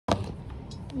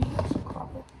You can just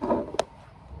crop it.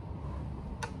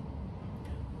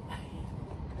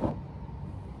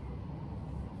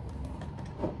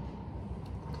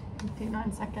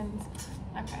 59 seconds.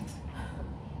 Okay.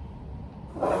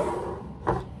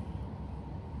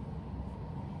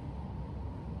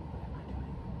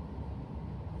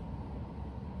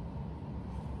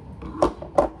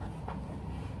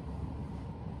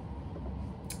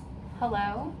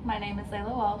 Hello, my name is Layla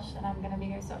Walsh, and I'm going to be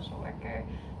your social worker.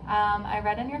 I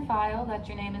read in your file that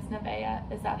your name is Nevaeh.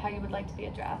 Is that how you would like to be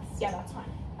addressed? Yeah, that's fine.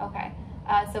 Okay.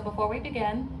 So before we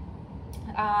begin,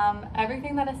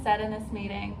 everything that is said in this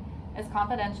meeting is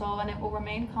confidential, and it will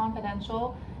remain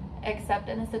confidential except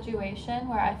in a situation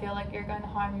where I feel like you're going to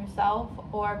harm yourself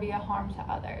or be a harm to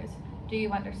others. Do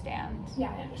you understand?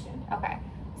 Yeah, I understand. Okay.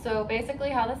 So basically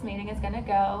how this meeting is going to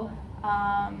go,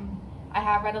 I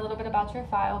have read a little bit about your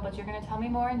file, but you're going to tell me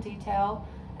more in detail,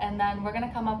 and then we're going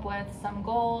to come up with some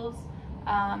goals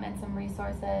and some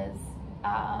resources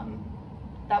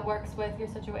that works with your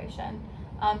situation.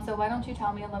 So why don't you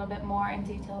tell me a little bit more in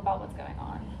detail about what's going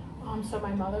on? So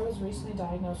my mother was recently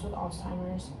diagnosed with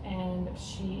Alzheimer's, and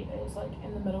she is like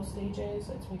in the middle stages.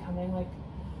 It's becoming like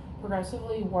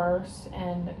progressively worse,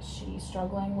 and she's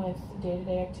struggling with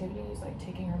day-to-day activities like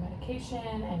taking her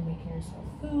medication and making herself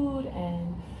food,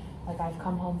 and like I've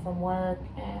come home from work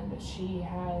and she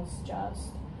has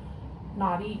just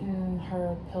not eaten.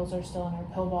 Her pills are still in her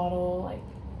pill bottle. Like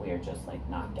we're just like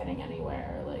not getting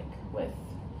anywhere like with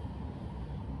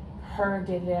her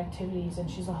day-to-day activities, and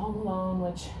she's at home alone,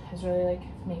 which is really like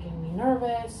making me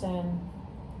nervous. And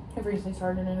I've recently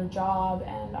started a new job,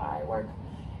 and I work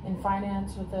in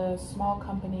finance with a small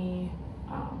company,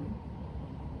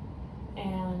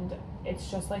 and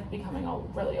it's just like becoming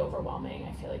really overwhelming.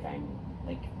 I feel like I'm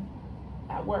like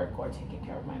at work or taking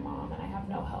care of my mom, and I have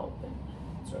no help, and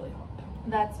it's really hard.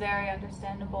 That's very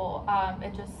understandable.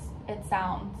 It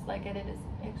sounds like it is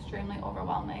extremely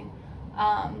overwhelming.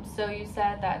 So you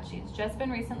said that she's just been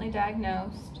recently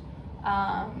diagnosed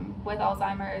with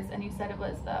Alzheimer's, and you said it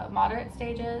was the moderate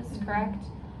stages, Mm-hmm. correct?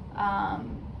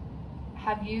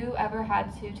 Have you ever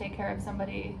had to take care of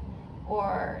somebody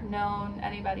or known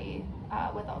anybody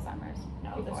with Alzheimer's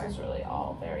No, before? this is really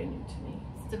all very new to me.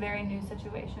 It's a very new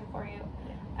situation for you.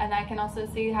 Yeah. And I can also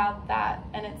see how that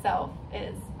in itself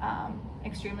is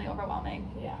extremely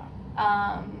overwhelming. Yeah.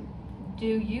 Do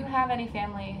you have any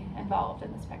family involved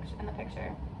in the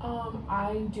picture?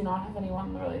 I do not have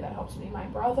anyone really that helps me. My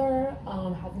brother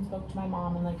hasn't spoke to my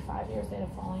mom in like 5 years. They had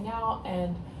a falling out,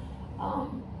 and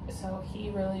so he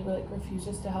really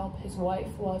refuses to help. His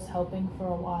wife was helping for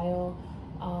a while,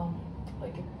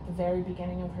 like at the very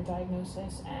beginning of her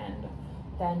diagnosis, and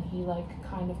then he like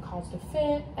kind of caused a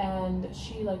fit, and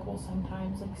she like will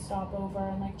sometimes like stop over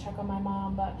and like check on my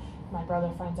mom, but my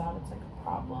brother finds out it's like a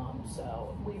problem,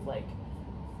 so we've like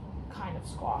kind of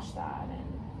squashed that,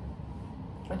 and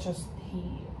it's just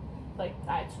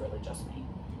it's really just me.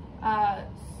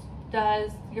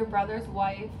 Does your brother's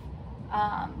wife,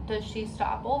 does she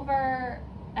stop over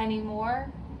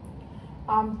anymore?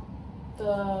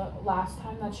 The last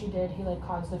time that she did, he like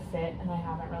caused a fit, and I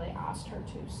haven't really asked her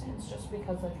to since, just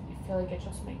because like I feel like it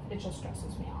just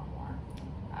stresses me out more.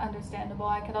 Understandable.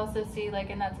 I could also see like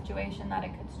in that situation that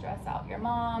it could stress out your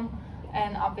mom,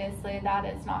 and obviously that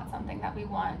is not something that we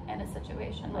want in a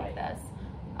situation like Right. this.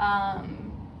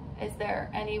 Is there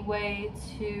any way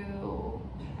to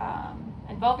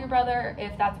involve your brother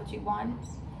if that's what you want?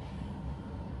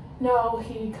 No,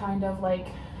 he kind of like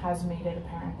has made it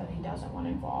apparent that he doesn't want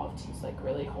involved. He's like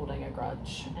really holding a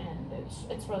grudge, and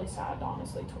it's really sad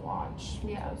honestly to watch,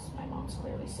 Yeah. because my mom's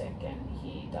clearly sick and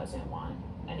he doesn't want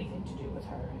anything to do with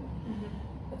her, and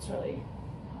it's really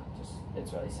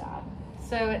sad.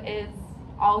 So it is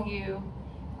all you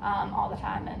all the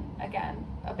time, and again,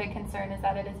 a big concern is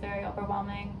that it is very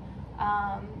overwhelming.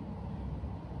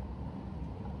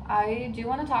 I do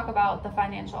want to talk about the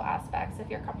financial aspects if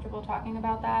you're comfortable talking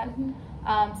about that.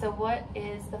 So what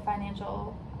is the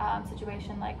financial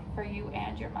situation like for you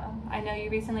and your mom? I know you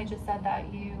recently just said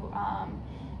that you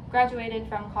graduated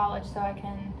from college, so I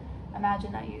can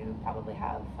imagine that you probably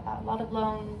have a lot of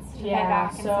loans to pay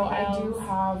back. And so some I do bills.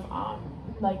 have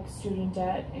like student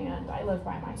debt, and I live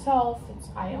by myself.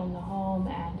 I own the home,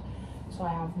 and so I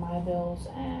have my bills,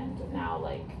 and now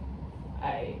like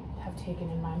I have taken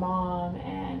in my mom,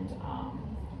 and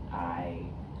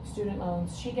student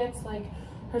loans. She gets like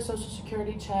her social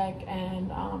security check,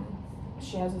 and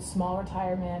she has a small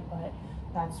retirement, but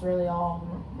that's really all.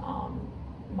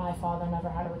 My father never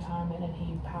had a retirement, and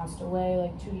he passed away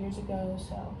like 2 years ago,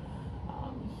 so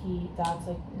that's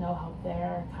like no help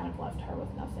there. Kind of left her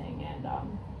with nothing, and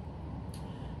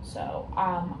So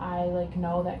I like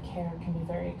know that care can be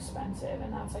very expensive,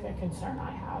 and that's like a concern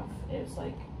I have, is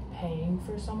like paying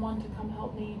for someone to come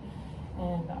help me,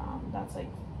 and that's like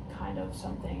kind of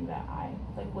something that I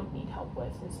like would need help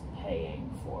with, is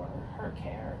paying for her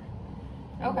care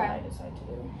and Okay. what I decide to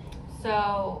do.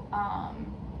 So,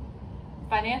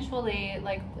 financially,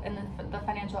 like in the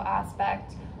financial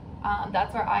aspect,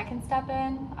 that's where I can step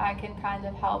in. I can kind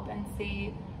of help and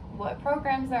see what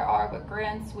programs there are, what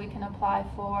grants we can apply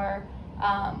for,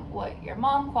 what your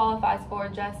mom qualifies for,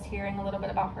 just hearing a little bit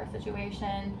about her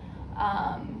situation,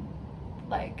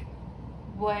 like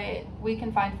what we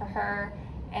can find for her.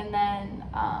 And then,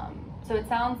 so it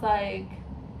sounds like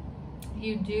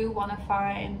you do want to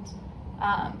find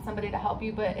somebody to help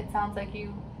you, but it sounds like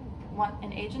you want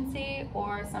an agency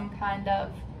or some kind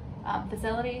of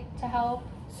facility to help.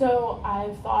 So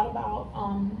I've thought about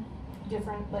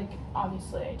different, like,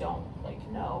 obviously I don't like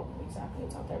know exactly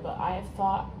what's out there, but I have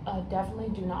thought definitely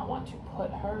do not want to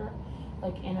put her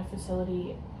like in a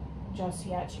facility just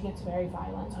yet. She gets very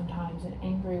violent sometimes and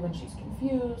angry when she's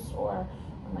confused, or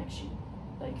when like she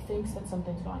like thinks that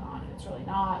something's going on and it's really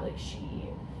not. Like, she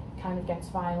kind of gets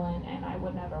violent, and I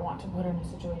would never want to put her in a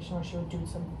situation where she would do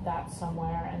that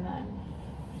somewhere, and then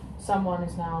someone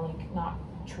is now like not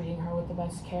treating her with the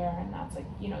best care, and that's like,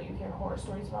 you know, you hear horror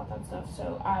stories about that stuff.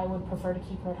 So I would prefer to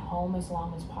keep her at home as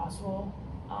long as possible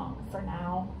for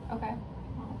now. Okay.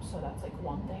 So that's like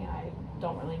one thing. I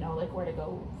don't really know like where to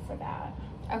go for that.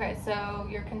 Okay, so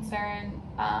your concern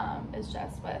is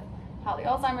just with how the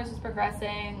Alzheimer's is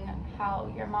progressing,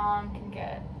 how your mom can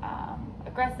get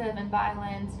aggressive and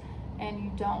violent, and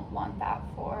you don't want that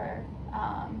for,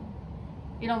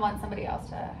 you don't want somebody else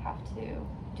to have to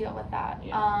deal with that.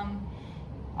 Yeah.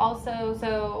 Also,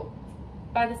 so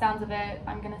by the sounds of it,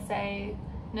 I'm going to say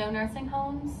no nursing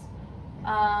homes.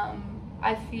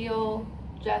 I feel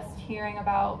just hearing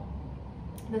about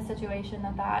the situation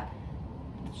that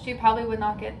she probably would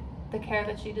not get the care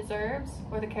that she deserves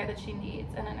or the care that she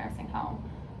needs in a nursing home.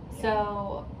 Yeah.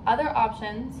 So other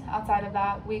options outside of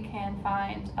that, we can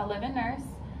find a live-in nurse.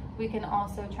 We can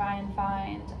also try and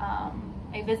find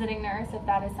a visiting nurse if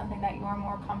that is something that you're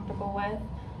more comfortable with.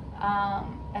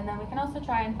 And then we can also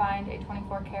try and find a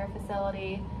 24 care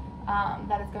facility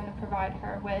that is going to provide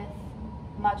her with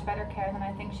much better care than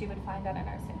I think she would find at a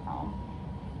nursing home.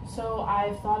 So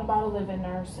I've thought about a live-in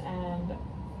nurse, and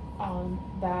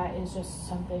that is just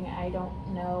something I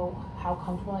don't know how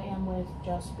comfortable I am with,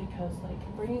 just because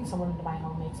like bringing someone into my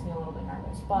home makes me a little bit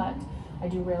nervous, but I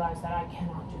do realize that I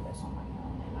cannot do this on my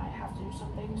own and I have to do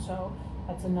something. So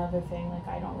that's another thing, like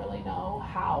I don't really know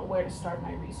where to start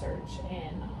my research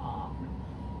in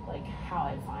like how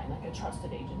I'd find like a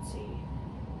trusted agency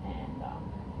and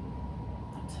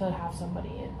to have somebody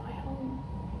in my home.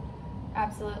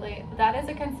 Absolutely. That is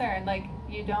a concern. Like,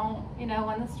 you don't,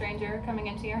 want the stranger coming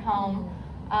into your home,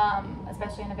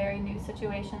 especially in a very new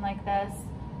situation like this,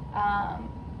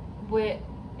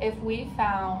 if we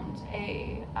found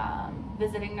a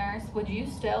visiting nurse, would you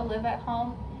still live at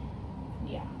home?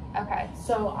 Yeah. Okay.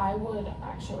 So I would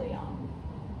actually,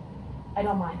 I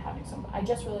don't mind having somebody. I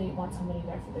just really want somebody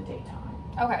there for the daytime.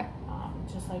 Okay.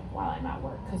 Just like while I'm at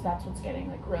work, because that's what's getting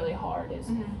like really hard, is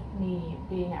me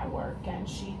being at work and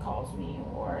she calls me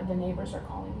or the neighbors are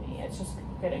calling me. It's just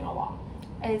getting a lot.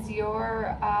 Is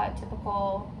your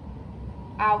typical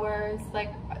hours,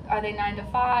 like, are they 9 to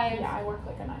 5? Yeah, I work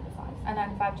like a 9 to 5. A 9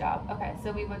 to 5 job. Okay,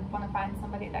 so we would want to find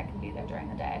somebody that can be there during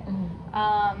the day.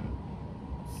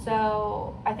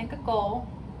 So I think a goal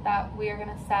that we are going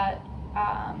to set,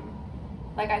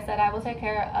 like I said, I will take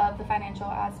care of the financial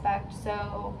aspect,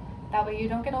 so that way you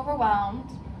don't get overwhelmed.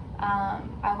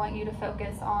 I want you to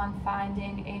focus on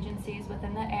finding agencies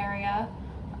within the area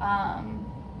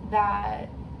that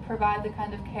provide the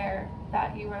kind of care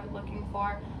that you are looking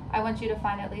for. I want you to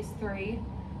find at least 3.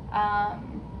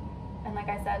 And like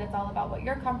I said, it's all about what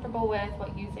you're comfortable with,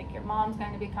 what you think your mom's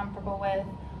going to be comfortable with,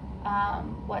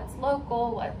 what's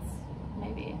local, what's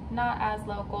maybe not as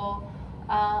local.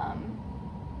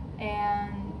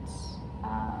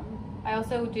 I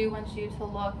also do want you to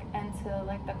look into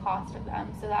like the cost of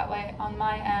them, so that way on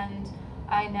my end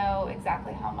I know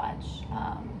exactly how much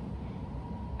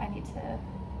I need to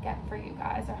get for you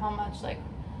guys, or how much like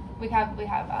we have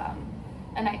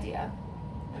an idea.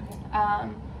 Okay.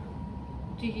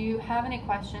 Do you have any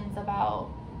questions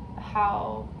about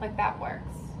how like that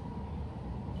works?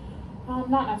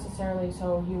 Not necessarily.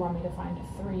 So you want me to find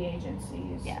 3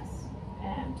 agencies? Yes.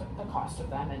 And the cost of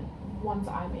them, and ones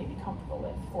I may be comfortable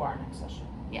with for our next session.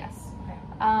 Yes. Okay.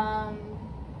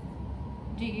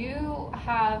 Do you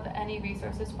have any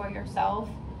resources for yourself?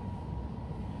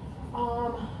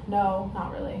 No,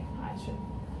 not really. I should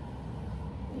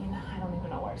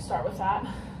know where to start with that.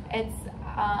 It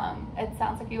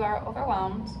sounds like you are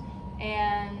overwhelmed,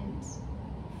 and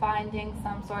finding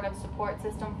some sort of support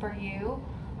system for you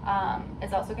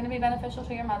is also going to be beneficial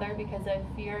to your mother, because if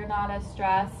you're not as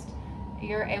stressed,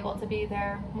 you're able to be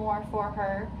there more for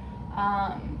her.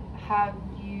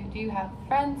 Do you have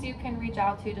friends you can reach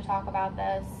out to talk about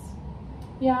this?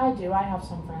 Yeah, I do. I have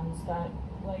some friends that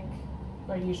like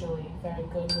are usually very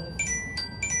good with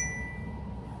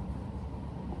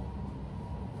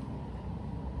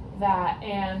that,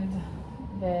 and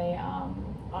they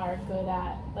are good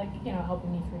at, like, you know,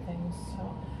 helping me through things.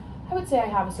 So I would say I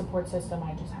have a support system.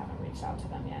 I just haven't reached out to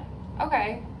them yet.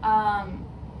 Okay.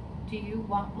 Do you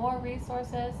want more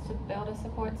resources to build a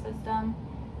support system?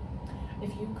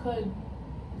 If you could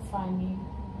find me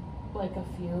like a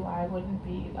few, I wouldn't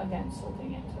be against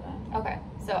looking into them. Okay,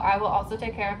 so I will also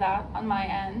take care of that on my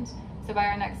end. So by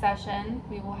our next session,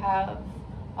 we will have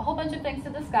a whole bunch of things to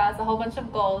discuss, a whole bunch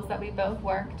of goals that we both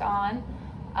worked on.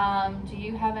 Do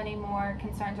you have any more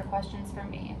concerns or questions for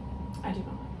me? I do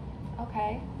not.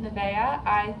 Okay, Nevaeh,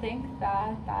 I think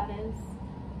that is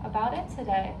about it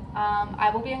today.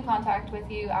 I will be in contact with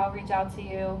you. I'll reach out to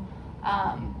you,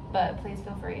 but please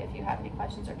feel free, if you have any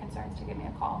questions or concerns, to give me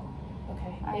a call.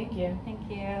 Okay, thank you. Thank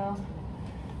you.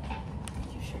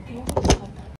 You should be able to